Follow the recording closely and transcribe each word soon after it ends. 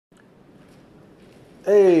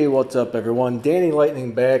Hey, what's up everyone? Danny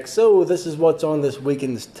Lightning back. So this is what's on this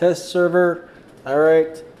weekend's test server.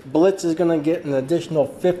 Alright, Blitz is going to get an additional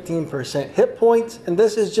 15% hit points, and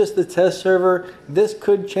this is just the test server. This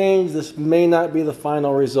could change. This may not be the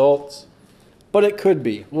final results, but it could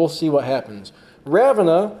be. We'll see what happens.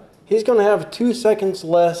 Ravana, he's going to have 2 seconds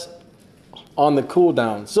less on the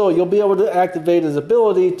cooldown. So you'll be able to activate his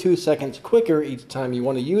ability 2 seconds quicker each time you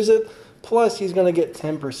want to use it. Plus he's going to get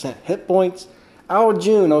 10% hit points. Al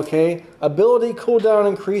June, okay, ability cooldown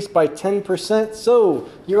increased by 10%, so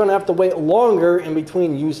you're going to have to wait longer in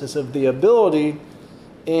between uses of the ability.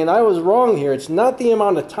 And I was wrong here. It's not the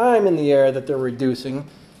amount of time in the air that they're reducing.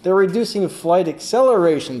 They're reducing flight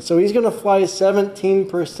acceleration, so he's going to fly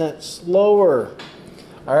 17% slower.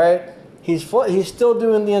 All right, he's still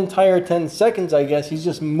doing the entire 10 seconds, I guess. He's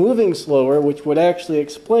just moving slower, which would actually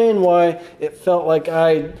explain why it felt like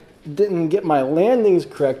I didn't get my landings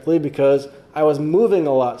correctly, because I was moving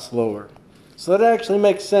a lot slower. So that actually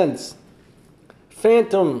makes sense.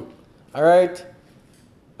 Phantom, all right.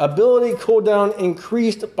 Ability cooldown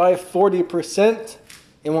increased by 40%.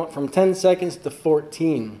 It went from 10 seconds to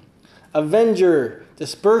 14. Avenger,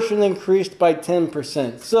 dispersion increased by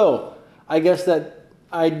 10%. So I guess that,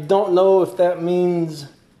 I don't know if that means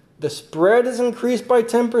the spread is increased by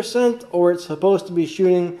 10% or it's supposed to be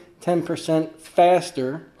shooting 10%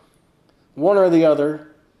 faster. One or the other.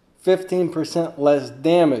 15% less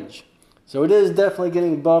damage. So it is definitely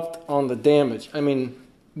getting buffed on the damage.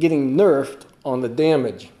 Getting nerfed on the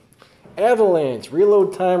damage. Avalanche,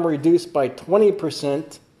 reload time reduced by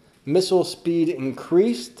 20%. Missile speed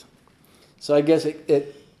increased. So I guess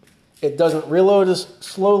it doesn't reload as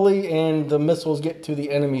slowly and the missiles get to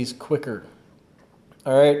the enemies quicker.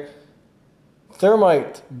 Alright.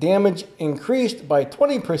 Thermite, damage increased by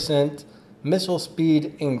 20%. Missile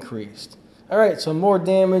speed increased. Alright, so more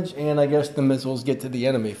damage, and I guess the missiles get to the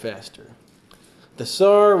enemy faster. The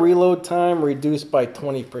SAR, reload time reduced by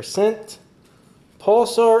 20%.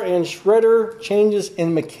 Pulsar and Shredder, changes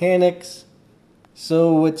in mechanics.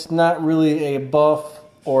 So it's not really a buff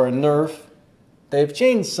or a nerf. They've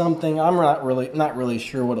changed something. I'm not really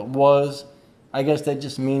sure what it was. I guess that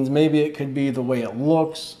just means maybe it could be the way it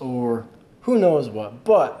looks, or who knows what.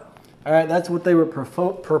 But, alright, that's what they were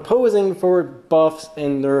proposing for buffs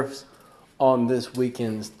and nerfs on this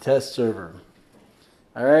weekend's test server.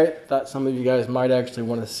 Alright, thought some of you guys might actually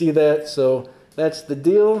want to see that, so that's the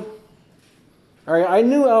deal. Alright, I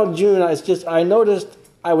knew Al June, I noticed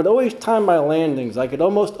I would always time my landings. I could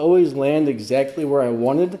almost always land exactly where I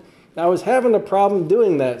wanted. And I was having a problem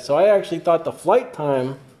doing that, so I actually thought the flight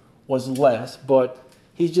time was less, but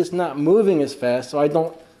he's just not moving as fast,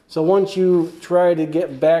 so once you try to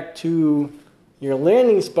get back to your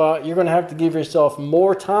landing spot, you're going to have to give yourself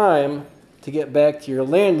more time to get back to your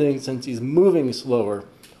landing since he's moving slower.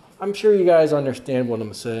 I'm sure you guys understand what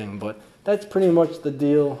I'm saying, but that's pretty much the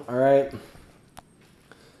deal, alright?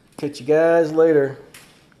 Catch you guys later.